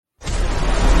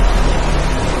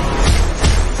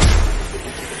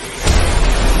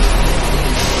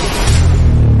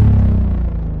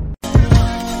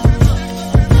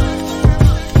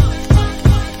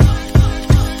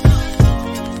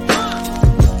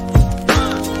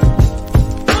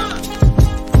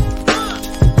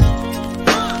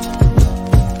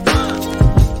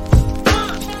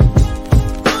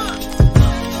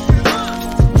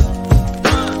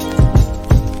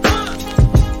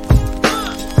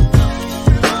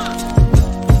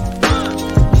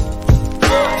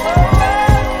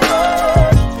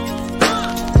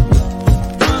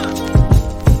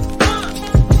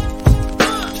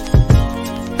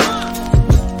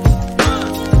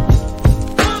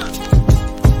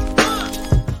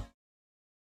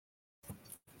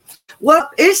Well,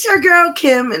 it's your girl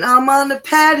Kim, and I'm on the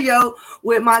patio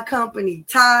with my company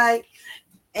Ty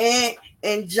and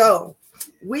Joe.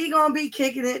 We gonna be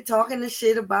kicking it, talking the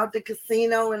shit about the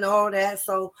casino and all that.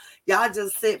 So y'all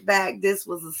just sit back. This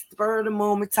was a spur of the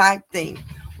moment type thing.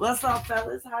 What's up,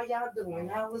 fellas? How y'all doing?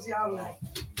 How was y'all night?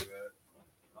 Good.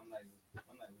 My night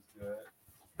was good.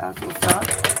 That's what's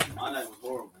up. My night was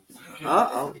horrible.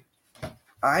 Uh-oh.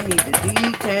 I need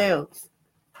the details.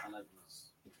 My night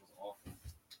was awful.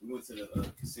 We went to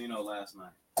the casino last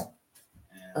night.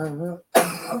 And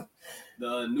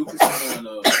the new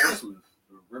casino in Portsmouth,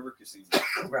 the River Casino.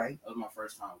 Right. That was my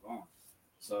first time going.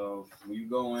 So when you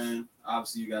go in,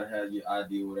 obviously you gotta have your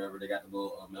ID or whatever. They got the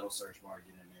little metal search bar to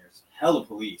get in there. It's hella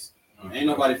police. Ain't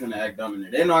nobody finna act dumb in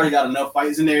there. They already got enough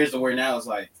fights in there to where now it's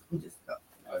like, oh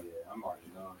yeah, I'm already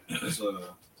done. It's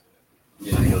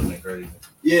yeah, it was crazy.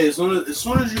 Yeah, as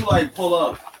soon as you like pull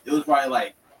up, it was probably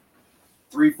like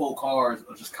 3-4 cars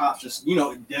or just cops just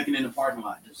decking in the parking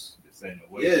lot, just saying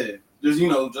the way. Yeah, just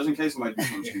just in case somebody do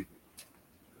something stupid.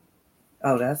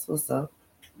 Oh, that's what's up.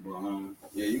 But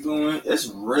yeah, you go in. It's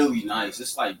really nice.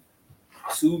 It's like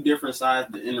 2 different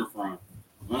sides to enter from.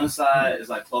 One side is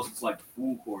like closer to like the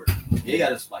food court. They got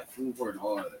this like food court and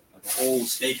all that, like a whole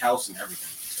steakhouse and everything.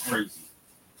 It's crazy.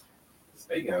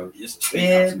 Steakhouse. It's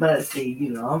steakhouse. Yeah, but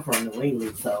see, I'm from New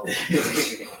England, so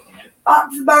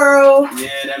Foxborough.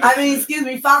 Yeah, excuse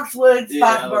me, Foxwoods. Yeah,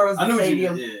 Foxborough's I the know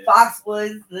stadium.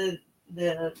 Foxwoods,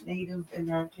 the Native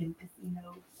American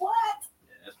casino. What?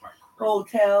 Yeah, that's right.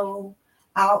 Hotel,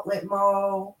 outlet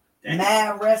mall,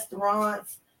 mad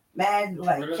restaurants, mad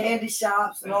like candy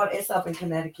shops and all that. It's up in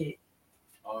Connecticut.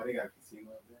 Oh, they got a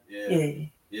casino up there? Yeah.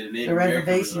 Yeah, the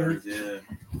reservation. Yeah.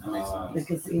 The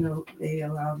casino, they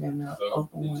allow them to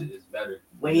open one. It's better.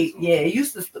 It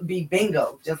used to be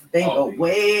bingo, just bingo,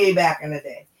 way back in the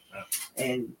day.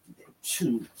 And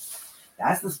shoot,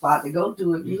 that's the spot to go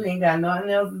to if you ain't got nothing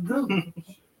else to do.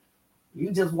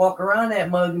 You just walk around that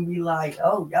mug and be like,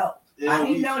 oh, yo, I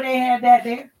didn't know they had that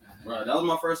there. Right, that was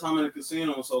my first time in a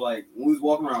casino. So, like, when we was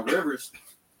walking around Rivers,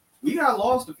 we got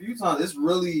lost a few times. It's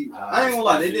really, I ain't gonna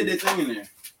lie, they did their thing in there.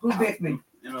 Who picked me?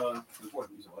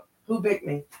 Who picked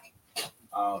me?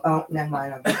 Oh, never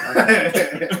mind.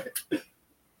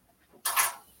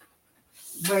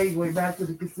 Wait, back to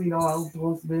the casino I was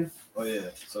supposed to be. Oh, yeah.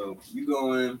 So, you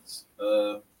go in,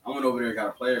 I went over there and got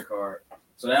a player card.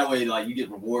 So that way, like, you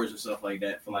get rewards and stuff like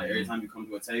that for, like, every time you come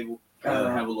to a table,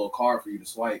 have a little card for you to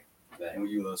swipe. And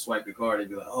when you swipe the card, they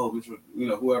be like, oh,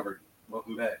 whoever,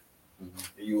 welcome back.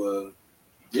 Mm-hmm. And you,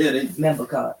 they member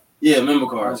card. Yeah, member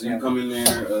card. Okay. So you come in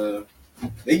there,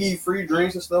 they give you free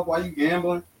drinks and stuff while you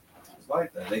gambling. It's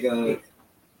like that.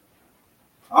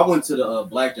 I went to the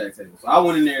blackjack table. So I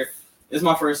went in there. It's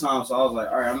my first time, so I was like,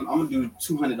 all right, I'm gonna do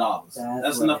 $200.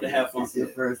 That's enough to have fun. It's your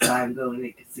first time going to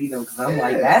the casino, because I'm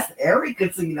like, that's every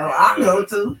casino I go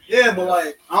to. Yeah, but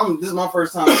like, this is my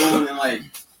first time going, and like,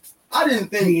 I didn't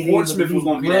think Portsmouth was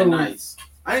gonna be that nice.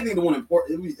 I didn't think the one in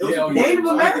Portsmouth. Native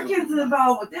Americans is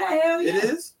about what the hell? Yeah. It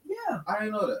is? Yeah. I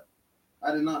didn't know that.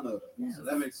 I did not know that. Yeah. So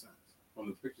that makes sense. From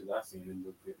the pictures I've seen,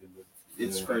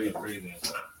 it's crazy.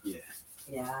 Yeah.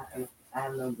 Yeah, I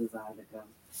have no desire to go.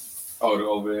 Oh, they're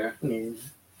over there? Yeah.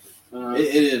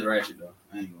 It is ratchet though.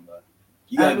 I ain't gonna lie.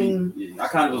 You gotta I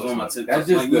kind of was on my tip. That's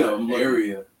just the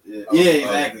area. Yeah,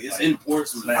 exactly. It's in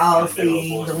Portsmouth. Oh,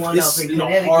 see, the one up in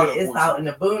Connecticut, it's out in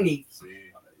the boonies.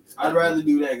 I'd rather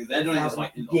do that because that joint is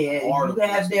like in the heart of you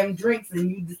have them drinks and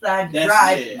you decide to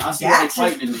drive. I see gotcha.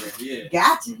 Fighting in there. Yeah.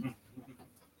 Gotcha.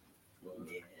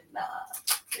 Nah,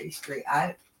 they straight.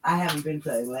 I haven't been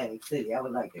to Atlantic City. I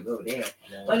would like to go there.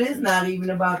 Yeah, but it's not even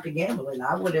about the gambling.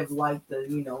 I would have liked to,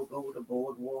 go to the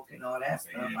boardwalk and all that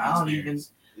stuff. I don't even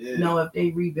know if they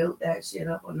rebuilt that shit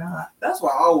up or not. That's why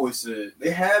I always said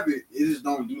they have it. They just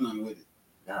don't do nothing with it.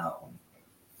 No.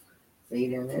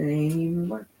 See, then it ain't even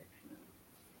worth it.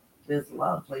 There's a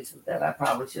lot of places that I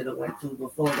probably should have went to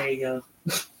before they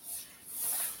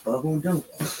but who do?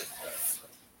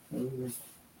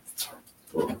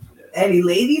 Any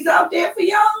ladies out there for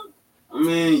y'all? I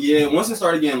mean, yeah. Once it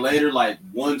started getting later, like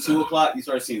 1-2 o'clock, you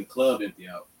start seeing the club empty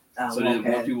out. So then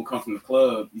when people come from the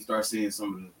club, you start seeing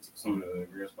some of the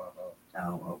girls pop out.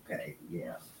 Oh, okay,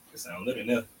 yeah. It sounds lit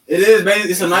enough. It is, baby.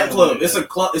 It's a nightclub. It's a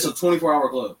club. It's a 24-hour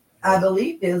club. I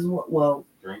believe there's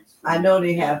drinks. I know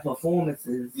they have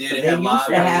performances. Yeah, they used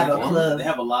to have a club. They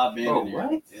have a live band in there.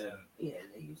 Right? Yeah. Yeah,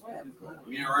 they used to have a club.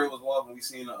 Me and Ray was walking. We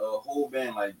seen a whole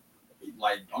band like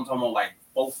I'm talking about like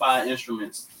 4-5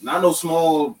 instruments. Not no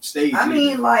small stage. I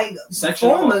mean, like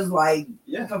performers, like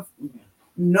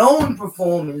known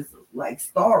performers, like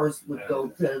stars would go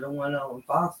to the one on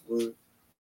Foxwood.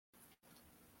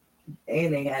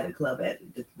 And they had a club at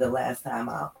the last time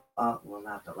well,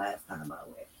 not the last time I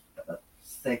went, but the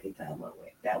second time I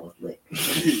went. That was lit.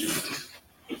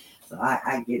 So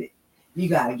I get it. You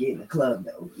gotta get in the club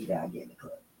though. You gotta get in the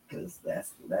club because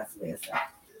that's where it's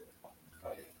at.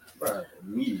 Right.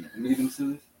 Meeting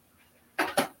to this.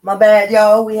 My bad,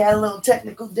 y'all. We had a little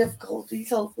technical difficulties.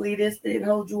 Hopefully this didn't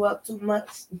hold you up too much.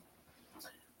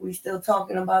 We still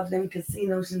talking about them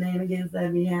casino shenanigans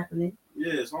that be happening.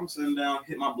 Yeah, so I'm sitting down,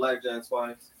 hit my blackjack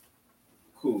twice.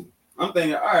 Cool. I'm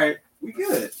thinking, all right, we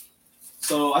good.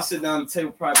 So I sit down at the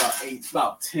table probably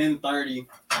about 10:30,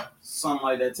 something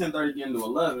like that. 10:30 getting to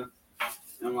 11.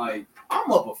 And like,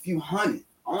 I'm up a few hundred.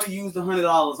 I only used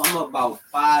 $100. I'm up about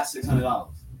 $500-$600.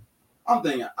 I'm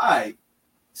thinking, all right,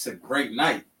 it's a great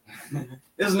night.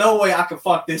 There's no way I can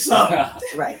fuck this up.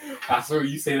 Right. I swear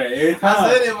you say that every time.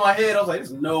 I said it in my head. I was like,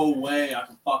 there's no way I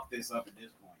can fuck this up at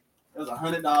this point. It was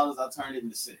 $100. I turned it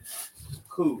into $6.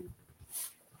 Cool.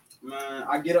 Man,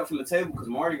 I get up from the table because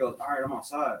Marty goes, all right, I'm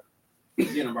outside.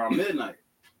 It's getting about midnight.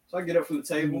 So I get up from the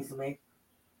table.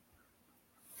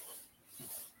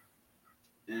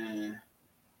 And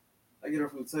I get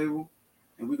up from the table.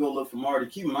 And we go look for Marty.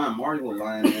 Keep in mind, Marty was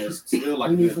lying there still like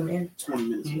 20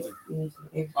 minutes away.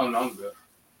 Oh, no, I'm good.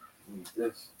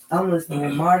 This. I'm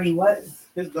listening. Marty, what?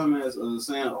 His dumb ass was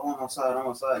saying, oh, I'm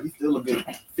outside. He's still a good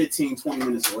 15, 20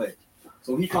 minutes away.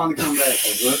 So he finally come back.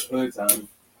 Good time.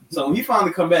 So when he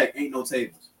finally come back, ain't no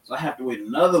tables. So I have to wait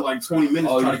another like 20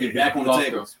 minutes to try to get back on the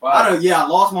table. I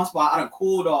lost my spot. I done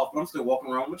cooled off, but I'm still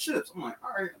walking around with chips. I'm like,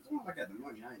 all right, as long as I got the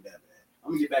money, I ain't that bad.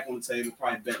 I'm gonna get back on the table,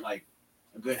 probably bet like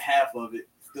a good half of it,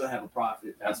 still have a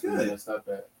profit. That's good. That's not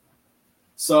bad.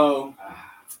 So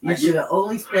you should have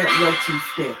only spent what you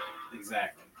spent.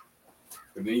 Exactly.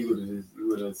 But then you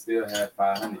would have still had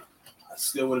 500. I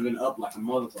still would have been up like a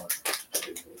motherfucker.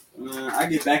 I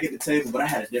get back at the table, but I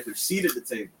had a different seat at the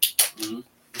table. Mm-hmm.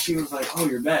 And she was like, "Oh,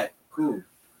 you're back. Cool.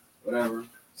 Whatever."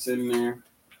 Sitting there.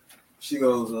 She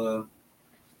goes,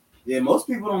 yeah, most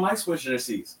people don't like switching their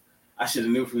seats. I should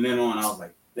have knew from then on. I was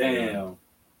like, damn.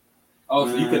 Oh,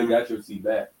 so you could have got your seat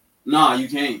back. Nah, you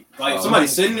can't. Like, if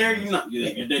somebody's sitting there, you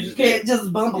can't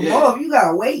just bump them off. You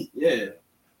gotta wait. Yeah.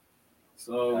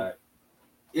 So,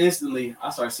 instantly, I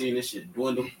start seeing this shit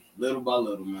dwindle little by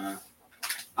little, man.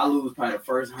 I lose probably the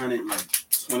first 100 in like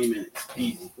 20 minutes.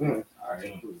 Easy. All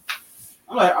right, cool.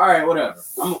 I'm like, all right, whatever.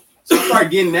 So I started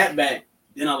getting that back.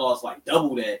 Then I lost like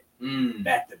double that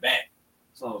back to back.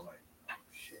 So I was like, oh,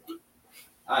 shit.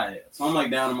 All right. So I'm like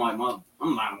down to I'm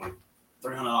like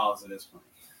 $300 at this point.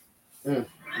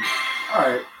 All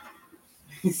right.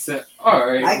 He said, all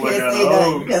right. I can't say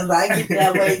that because I get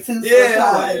that way too.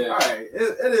 Like, all right.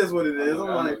 It is what it is. I'm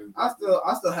like, I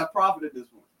still have profit at this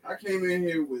point. I came in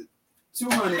here with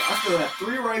 200. I still have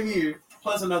 3 right here,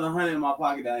 plus another 100 in my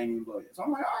pocket that I ain't even blow yet. So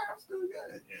I'm like, all right, I'm still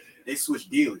good. Yeah. They switched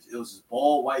dealers. It was this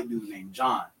bald white dude named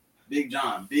John, big,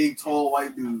 tall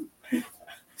white dude,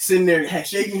 sitting there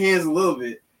shaking hands a little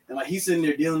bit, and like he's sitting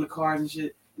there dealing the cards and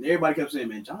shit. And everybody kept saying,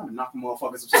 "Man, John been knocking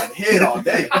motherfuckers upside the head all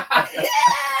day."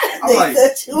 I'm like,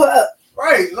 set you up.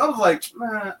 Right. And I was like,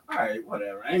 man, all right,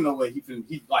 whatever. Ain't no way he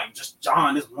like just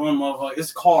John, this one motherfucker.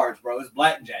 It's cards, bro. It's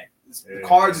blackjack. The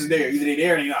cards is there. Either they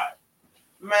there or they not.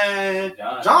 Man,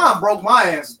 John broke my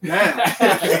ass down.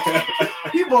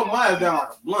 He broke my ass down like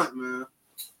a blunt, man.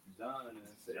 John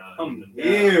said, come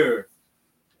here.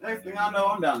 Next thing I know,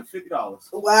 I'm down to $50.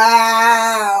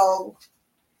 Wow.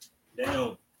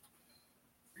 Damn.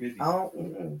 Man,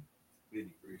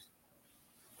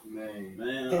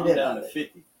 I'm down to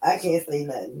 50. I can't say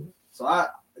nothing. So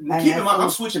keep in mind, I'm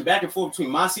switching back and forth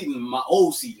between my seat and my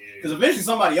old seat. Because eventually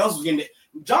somebody else was getting it.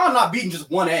 John not beating just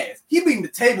one ass. He beating the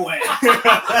table ass.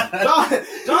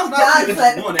 John's not beating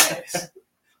just one ass.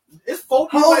 It's 4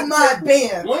 people. Hold my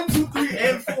band. 1, 2, 3,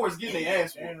 and 4 is getting their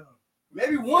ass whooped.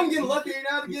 Maybe 1 getting lucky every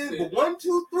now and again, but 1,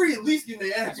 2, 3 at least getting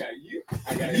their ass.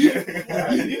 I got you.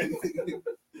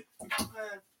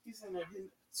 He's in there hitting.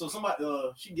 So somebody,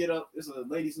 she get up. There's a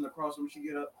lady sitting across from me. She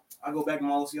get up. I go back to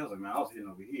my old seat. I was like, man, I was hitting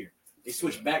over here. They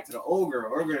switched back to the old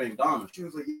girl. Old girl named Donna. She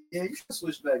was like, yeah, you should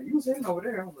switch back. You was hitting over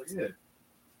there. I was like, yeah.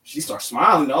 She started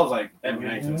smiling. I was like, that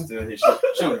man ain't gonna still hit shit.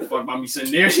 She don't give a fuck about me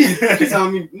sitting there. She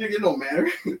telling me, nigga, it don't matter.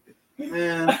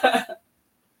 Man,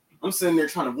 I'm sitting there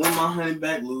trying to win my 100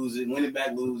 back, lose it, win it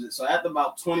back, lose it. So after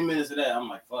about 20 minutes of that, I'm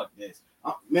like, fuck this.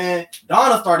 Man,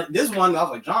 Donna started, this one, I was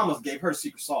like, John must gave her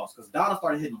secret sauce because Donna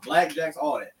started hitting blackjacks,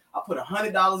 all that. I put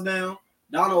 $100 down.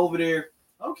 Donna over there,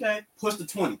 okay, push the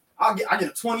 20. I get a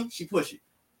 20, she push it.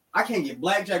 I can't get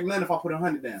blackjack none if I put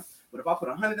 100 down. But if I put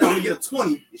 100 down and get a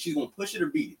 20, she's going to push it or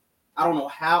beat it. I don't know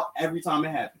how every time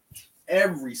it happens.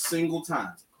 Every single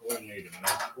time. Coordinated,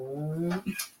 man.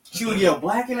 She she would yell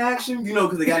black in action, you know,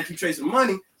 because they got to keep tracing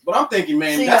money. But I'm thinking,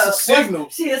 man, She that's a signal.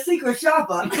 She a secret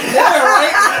shopper. Yeah,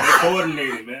 right?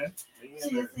 Coordinated, man.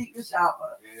 She a secret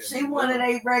shopper. Yeah, She one of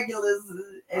they regulars,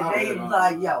 and they was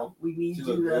like, "Yo, we need She you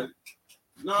look to." good.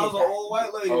 No, it was an old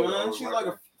white lady, Oh, man. old She's white like a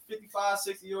lady. 55,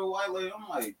 60-year-old white lady. I'm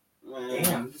like, man.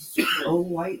 Damn, old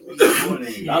white lady.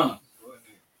 Coordinated. Dumb.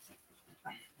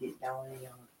 Get down here.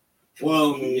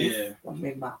 Well, Yes. yeah. I'm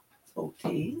in my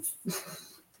OTs.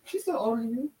 She's still older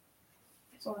than you.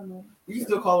 Sorry, man. You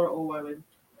still call her old white lady?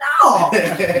 No,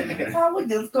 I would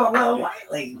just call her a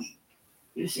white lady.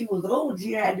 If she was old,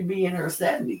 she had to be in her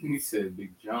 70s. He said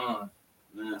Big John.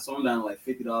 Man, so I'm down to like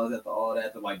 $50 after all that,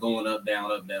 after like going up,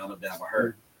 down, up, down, up, down for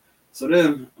her. So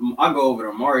then I go over to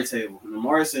Amari's table, and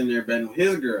Amari's sitting there betting with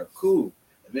his girl. Cool.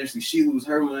 Eventually, she lose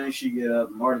her money. She get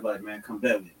up. Marty's like, man, come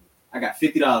bet with me. I got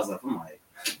 $50 left. I'm like,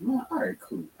 man, all right,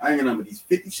 cool. I ain't gonna number these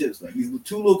 50 chips, like these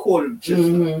 2 little quarter chips.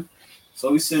 Mm-hmm.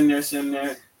 So we sitting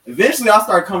there. Eventually, I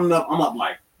start coming up. I'm up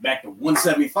like back to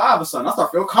 175 or something. I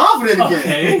start feeling confident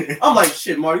again. Okay. I'm like,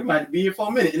 shit, Marty, you might have to be here for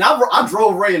a minute. And I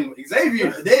drove Ray and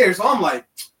Xavier there, so I'm like,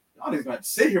 y'all niggas got to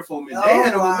sit here for a minute. They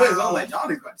had no wins. I'm like, y'all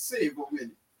niggas got to sit here for a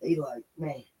minute. They like,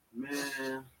 man.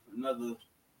 Man, another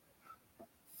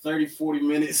 30, 40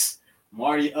 minutes.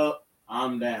 Marty up,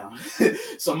 I'm down.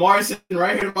 So Marty's sitting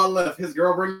right here to my left. His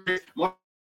girl bring Marty.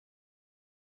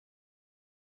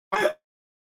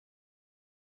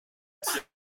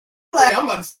 Like, I'm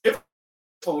about to sit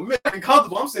for a minute. I'm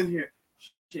comfortable. I'm sitting here.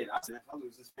 Shit, I said, if I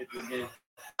lose this 50 again.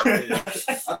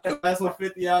 I put last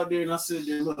 150 out there and I sit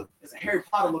there. Look, it's a Harry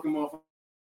Potter looking motherfucker.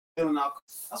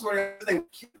 I swear everything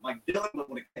like Dylan, but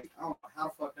with a cake. I don't know how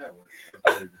the fuck that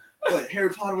works. But Harry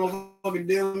Potter motherfucking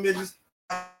Dylan midgets.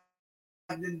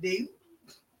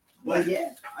 But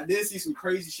yeah, I did see some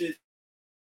crazy shit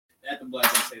at the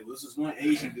blackjack table. This was one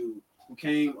Asian dude who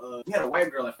came. We had a white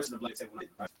girl at first in the black table,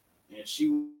 and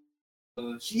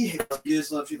she hit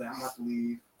this up. She's like, I'm about to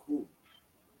leave. Cool.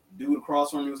 Dude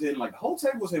across from me was hitting, like the whole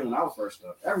table was hitting when I was first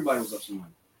up. Everybody was up some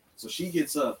money. So she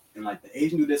gets up, and like the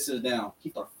Asian dude that sits down, he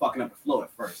started fucking up the flow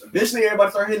at first. Eventually, everybody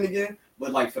started hitting again,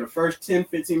 but like for the first 10,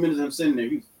 15 minutes of him sitting there,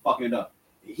 he was fucking it up.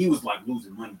 And he was like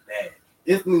losing money bad.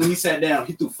 Instantly, when he sat down,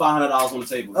 he threw $500 on the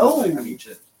table. Oh. Like, I need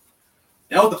chips.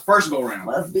 That was the first go round.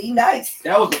 must be nice.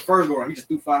 That was the first go round. He just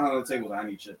threw $500 on the table. Like, I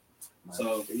need chips.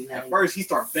 So Must be at nice. first, he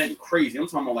started betting crazy. I'm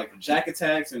talking about like the jack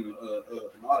attacks and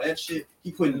all that shit.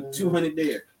 He putting 200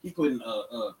 there. He putting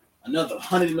another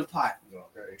 100 in the pot.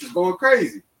 Okay. Just going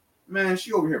crazy. Man,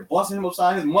 she over here busting him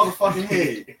upside his motherfucking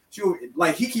head.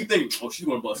 Like he keep thinking, oh, she's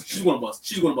gonna bust. She's gonna bust.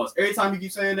 She's gonna bust. Every time he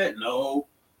keeps saying that, no,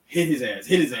 hit his ass.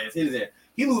 Hit his ass. Hit his ass.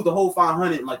 He lose the whole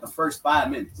 500 in like the first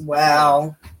 5 minutes.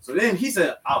 Wow. So then he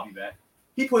said, I'll be back.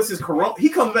 He puts his Corona. He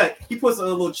comes back. He puts a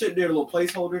little chip there, a little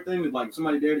placeholder thing. With like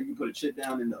somebody there that you put a chip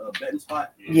down in the betting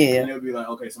spot. Yeah. And they'll be like,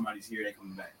 okay, somebody's here. They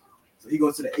coming back. So he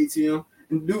goes to the ATM.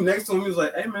 And the dude next to him, he was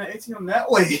like, hey, man, ATM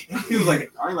that way. He was like,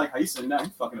 I ain't like how you sitting down.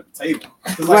 You fucking at the table.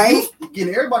 Like, Right. you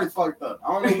getting everybody fucked up.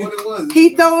 I don't know what it was.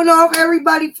 He throwing off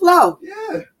everybody's flow.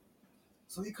 Yeah.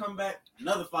 So he come back,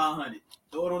 another 500.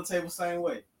 Throw it on the table same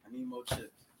way. I need more chips.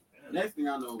 Next thing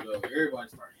I know, though, everybody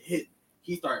started hitting.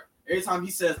 Every time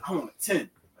he says, I want a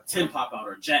 10 pop out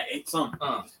or a jack, something.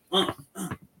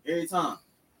 Every time.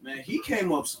 Man, he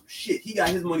came up some shit. He got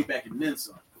his money back and then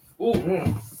some.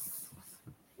 Ooh.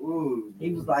 Ooh.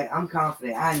 He was like, I'm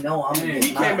confident. I know I'm gonna Man, get he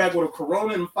came mine. back with a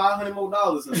Corona and $500 more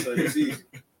inside the season.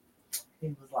 He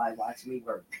was like, watch me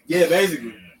work. Yeah,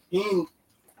 basically. He was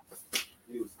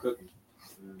cooking.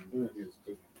 He was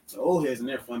cooking. The old heads in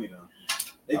there funny though.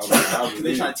 They I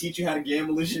was try to teach you how to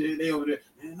gamble and shit. They over there,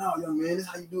 man, no, young man, this is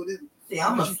how you do this. See,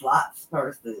 I'm a slots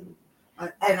person.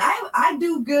 I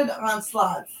do good on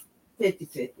slots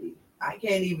 50-50. I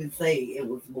can't even say it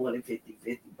was more than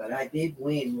 50-50, but I did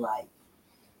win like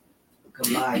a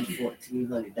combined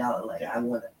 $1,400. Like I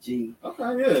won a G. Okay,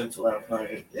 yeah.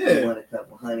 $1,200. Yeah. I won a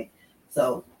couple hundred.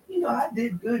 So, I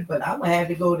did good, but I would have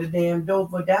to go to damn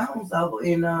Dover Downs out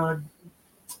in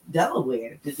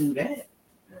Delaware to do that.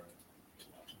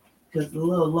 Because the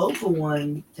little local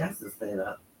one, Justin set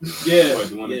up. Yeah. What,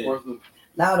 the one in Portsmouth?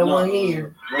 Now the one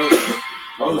here.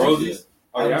 Rosie's.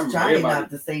 Oh, I yeah, I was remember trying everybody. not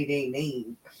to say their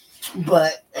name,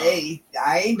 but hey,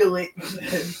 I ain't do it.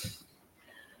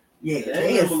 Yeah,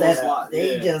 they Yeah, is set up. slot,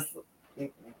 They yeah. just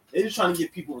They just trying to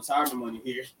get people retirement money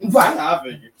here. right. That's how I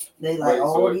figure. They like Wait,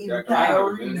 all so these that kind of-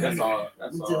 retirees. That's all.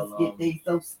 That's Just all. get their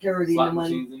Social Security slot and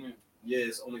money. machines in there. Yeah,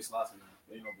 it's only slots in there.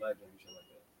 There ain't no blackjack and shit like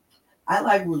that. I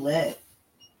like roulette.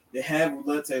 They have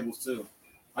roulette tables too.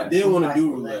 I did want to like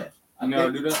do roulette. roulette. You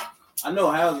never do that? I know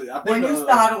how. I think When you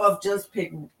start off, just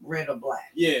pick red or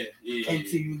black Yeah.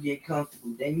 until you get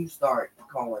comfortable. Then you start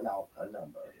calling out a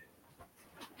number.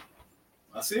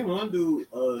 I seen one dude,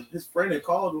 his friend that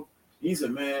called him. He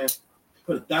said, "Man,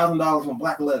 put $1,000 on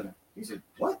Black 11." He said,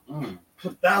 "What?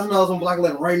 Put $1,000 on Black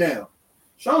 11 right now."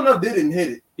 Sure enough, they didn't hit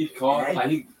it. He called,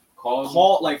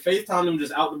 called like FaceTimed him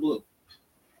just out the blue.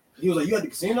 He was like, "You at the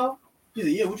casino?" He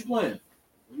said, "Yeah, what you playing?"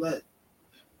 I'm like,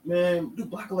 "Man, do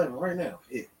Black 11 right now."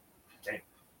 Yeah.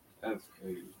 That's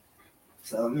crazy.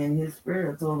 Something in his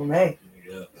spirit told him, "Hey,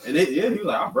 yeah." And he was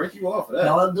like, "I'll break you off for that."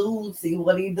 Y'all do see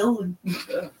what he doing.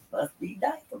 Yeah. Must be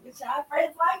nice to get y'all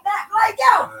friends like that. Like,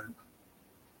 yo,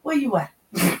 where you at?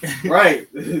 Right.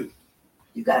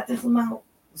 You got this amount.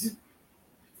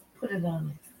 Put it on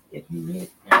it. If you hit.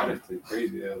 Man, I just took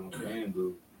crazy ass on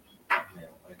FanDuel.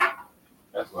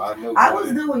 That's why I know. I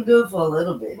was doing good for a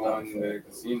little bit. Going to the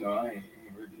casino, I ain't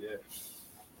really that.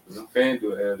 Them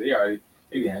FanDuel,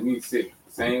 they had me sick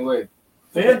the same way.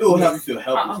 FanDuel have you feel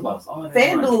helpless.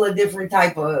 FanDuel a different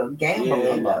type of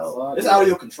gambling though. It's out of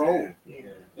your control. Yeah.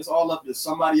 It's all up to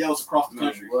somebody else across the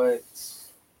country. What?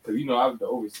 Because I was the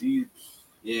overseas.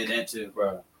 Yeah, that too,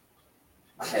 bro.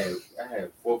 I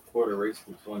had fourth quarter race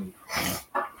for 20,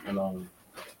 and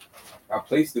I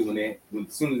placed it when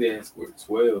as soon as they had scored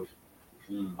 12.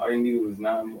 All they needed was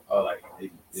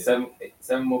 7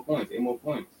 more points, 8 more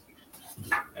points.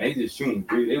 And they just shooting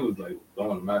threes. They was like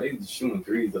throwing them out. They just shooting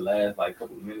threes the last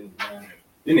couple of minutes, man.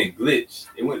 Then it glitched.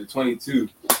 It went to 22.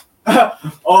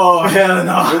 Oh hell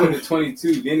no! It went to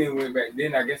 22. Then it went back.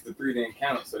 Then I guess the 3 didn't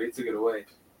count, so they took it away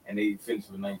and they finished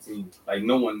with 19. Like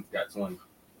no one got 20.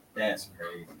 That's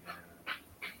crazy.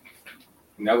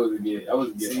 And that was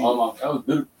literally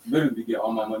to get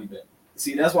all my money back.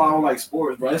 See, that's why I don't like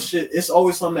sports, bro. That shit, it's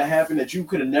always something that happened that you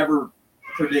could have never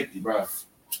predicted, bro.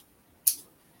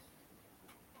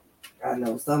 I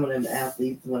know some of them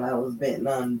athletes, when I was betting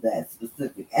on that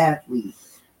specific athlete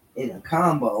in a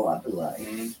combo, I'd be like,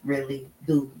 really,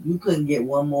 dude, you couldn't get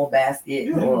one more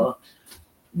basket or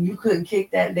you couldn't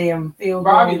kick that damn field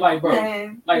goal. Bro, I be like, bro,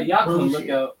 man, like y'all couldn't look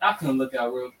out. I couldn't look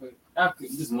out real quick.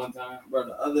 Just one time. Bro,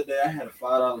 the other day I had a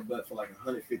 $5 bet for like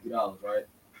 $150, right?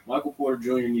 Michael Porter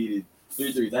Jr. needed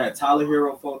 3 threes. I had Tyler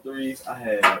Hero 4 threes. I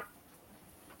had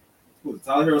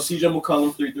Tyler Hero, CJ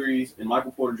McCollum 3 threes, and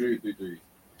Michael Porter Jr. 3 threes.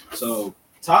 So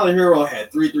Tyler Hero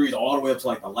had 3 threes all the way up to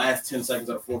like the last 10 seconds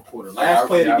of the fourth quarter. Last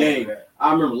play of the game.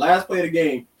 I remember last play of the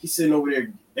game, he's sitting over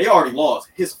there. They already lost.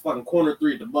 His fucking corner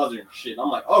 3 at the buzzer and shit. I'm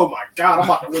like, oh my God, I'm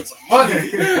about to win some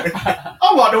money.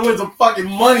 I'm about to win some fucking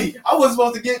money. I wasn't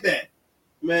supposed to get that.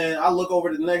 Man, I look over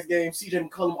to the next game. CJ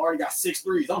McCollum already got 6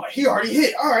 threes. I'm like, he already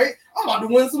hit. All right, I'm about to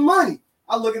win some money.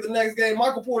 I look at the next game.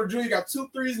 Michael Porter Jr. got 2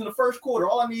 threes in the first quarter.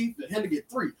 All I need for him to get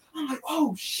 3. I'm like,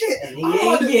 oh shit. And he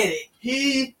didn't get it.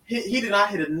 He did not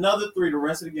hit another 3 the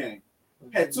rest of the game.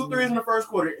 Had 2 threes in the first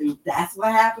quarter. And that's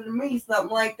what happened to me. Something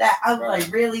like that. I was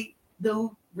like, really,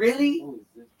 dude, really?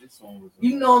 This one was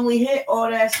you normally hit all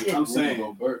that shit. I'm saying,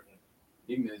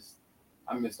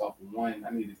 I missed off of 1.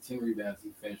 I needed 10 rebounds.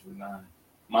 He finished with 9.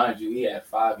 Mind you, he had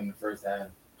 5 in the first half.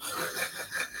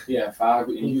 He had 5,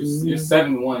 and you're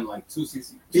 7-1, like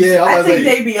 260. Yeah, I think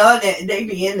they be on that. They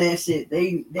be in that shit.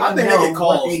 They I think know they get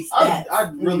calls. what they stats.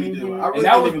 I really do. I really and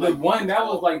that was the like one. That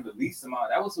was like the least amount.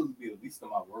 That was supposed to be the least of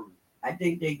my worries. I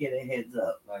think they get a heads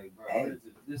up. Like, bro, Hey.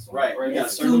 this one, Right. right?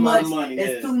 It's got a too much. money,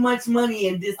 It's too much money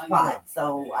in this I pot. know.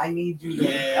 So I need you to.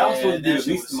 Yeah. That was supposed to be that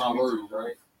the least shit of my was worries,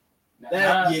 right?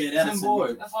 That's 10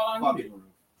 boards. That's all I needed.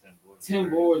 10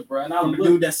 boards. boards, bro. And I From the looked.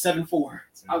 dude that's 7'4".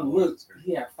 I looked.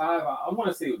 He had 5. I want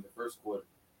to say it was the first quarter.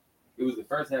 It was the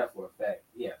first half for a fact.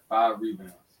 He had 5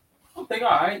 rebounds. I'm thinking,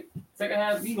 all right, second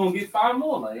half he gonna get 5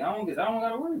 more. Like I don't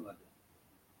gotta worry about that.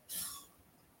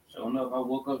 Sure enough, I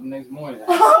woke up the next morning.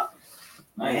 I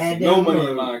ain't see no money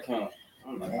in my account.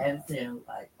 I'm like,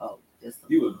 like, oh, this.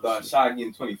 You was shot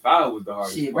getting 25 was the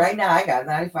hardest. Shit, right now I got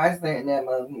 95 cents in that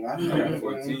motherfucker. I got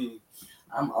 14.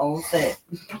 I'm all set.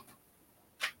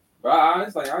 But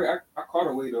it's like I caught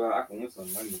a way though. I can win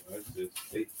some money. Bro.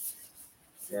 It's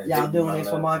just y'all doing it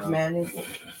for March Madness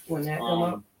when that come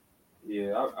up?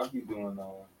 Yeah, I'll be doing.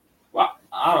 Well,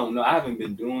 I don't know. I've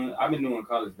been doing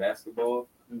college basketball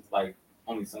like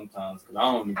only sometimes because I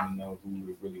don't even know who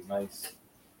was really nice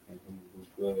and who was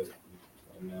good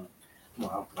right now.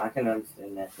 Well, I can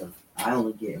understand that because I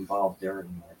only get involved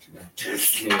during March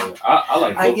Madness. Yeah, I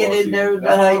like. I get in there,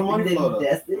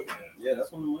 that's it. Yeah,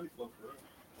 that's when the money flows.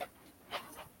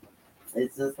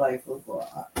 It's just like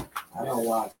football. I don't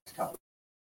watch college.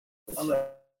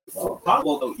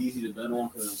 Football though easy to bet on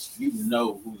because you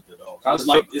know who's the dog. It's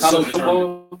so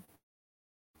determined.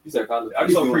 You said college. I'm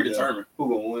so predetermined. Who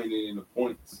gonna win in the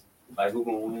points? Like who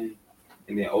gonna win,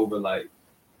 and then over like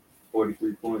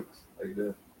 43 points like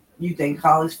that. You think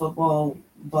college football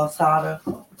busts harder,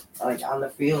 like on the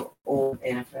field or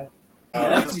NFL?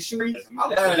 That's the street.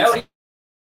 That was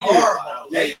horrible.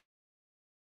 Yeah.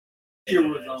 Here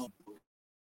was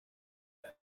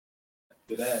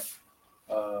to that.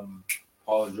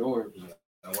 Paul George.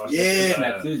 Yeah,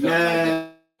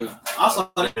 man. I saw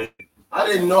that. I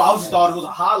didn't know. I just thought it was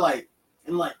a highlight,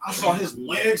 and like I saw his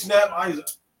leg snap. I ever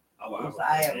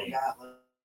got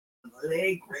a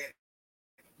leg grip.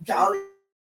 Charlie.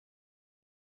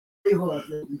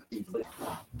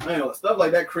 Man, stuff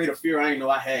like that create a fear I didn't know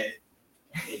I had.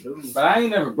 But I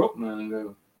ain't never broke none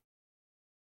though.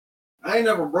 I ain't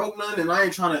never broke none, and I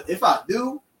ain't trying to. If I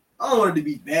do, I don't want it to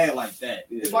be bad like that.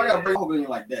 Yeah, if I gotta break open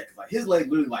like that, cause like his leg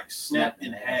literally like snapped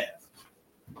in half.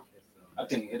 I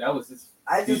think that was just.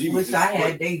 I just wish I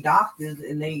had they doctors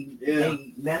and they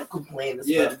medical plan and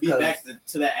stuff. To be back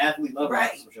to that athlete level,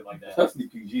 right? Some shit like that. Especially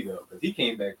PG though, because he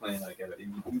came back playing like at an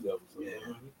MVP level. So. Yeah.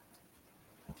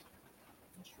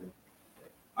 That's true.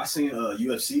 I seen a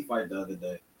UFC fight the other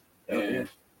day, and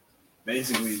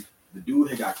basically the dude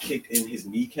had got kicked in his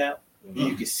kneecap. And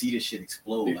you could see this shit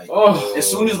explode. Like as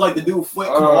soon as like the dude foot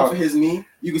come off of his knee,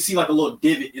 you could see like a little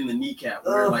divot in the kneecap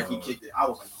where like he kicked it. I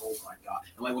was like, oh my god!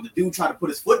 And like when the dude tried to put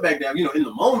his foot back down, in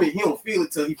the moment he don't feel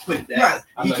it till he put it down.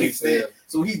 Right. He kicks it.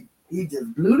 So he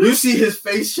just blew. You see his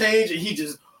face change, and he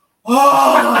just hell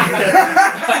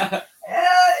yeah.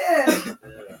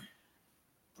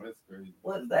 That's crazy.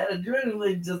 Once that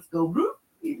adrenaline just go bloop.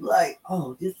 He's like,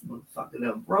 oh, this motherfucker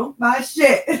done broke my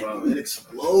shit. Bro, it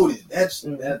exploded.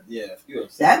 That.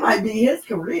 That might be his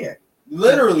career.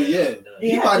 Literally, yeah.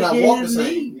 He might not walk the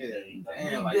same. Yeah.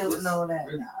 Damn, like building all that.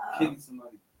 Kicking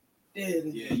somebody.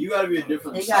 Yeah, you gotta be a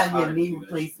different. They gotta get a knee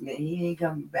replacement. He ain't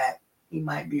coming back. He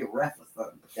might be a ref or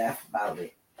something, but that's about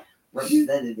it.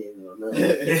 Representative or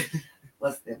nothing.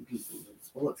 What's them people?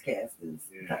 Sportscasters.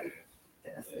 Yeah.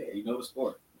 That's it. You know the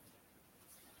sport.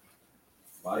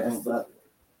 That's up.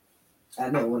 I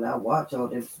know when I watch all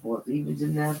them sports, even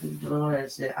gymnastics and all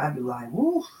that shit, I be like,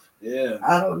 woo. Yeah.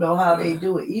 I don't know how they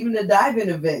do it. Even the diving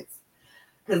events.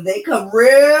 Because they come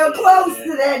real close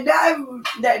to that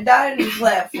diving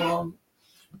platform.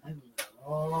 I'm like,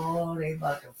 oh, they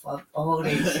about to fuck all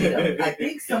that shit up. I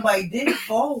think somebody did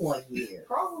fall one year.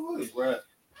 Probably. Right.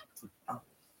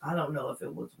 I don't know if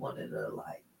it was one of the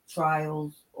like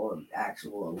trials or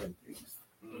actual Olympics.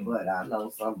 But I know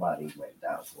somebody went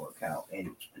down for a count, and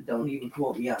don't even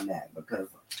quote me on that because,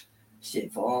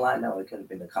 shit, for all I know, it could have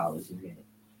been a college event.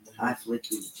 I flip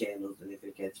through the channels, and if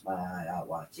it catches my eye, I'll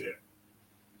watch it.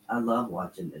 I love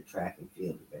watching the track and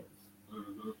field events.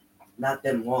 Mm-hmm. Not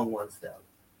them long ones, though.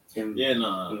 Them,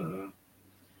 Mm-hmm.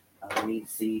 I don't need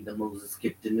to see the Moses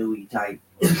skip the Nui type.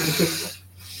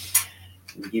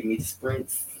 Give me the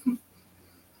sprints.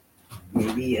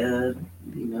 Maybe,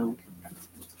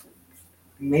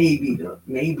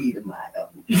 Maybe the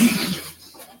motto.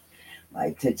 My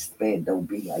attention span don't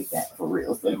be like that for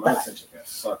real. Yeah, my attention span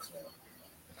sucks, man.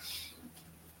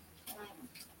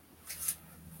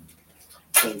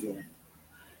 So yeah.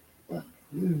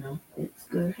 Well, it's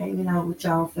good hanging out with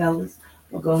y'all fellas.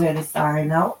 We'll go ahead and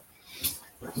sign out.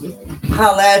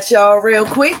 Holla at y'all real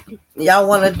quick. Y'all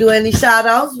want to do any shout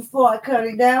outs before I cut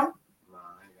it down? Nah,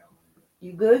 I ain't got one.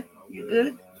 You good? You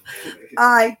good?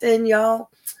 All right then, y'all.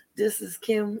 This is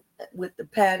Kim with the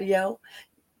patio.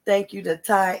 Thank you to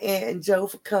Ty, Ant, and Joe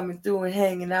for coming through and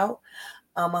hanging out.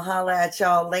 I'ma holla at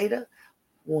y'all later.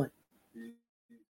 1.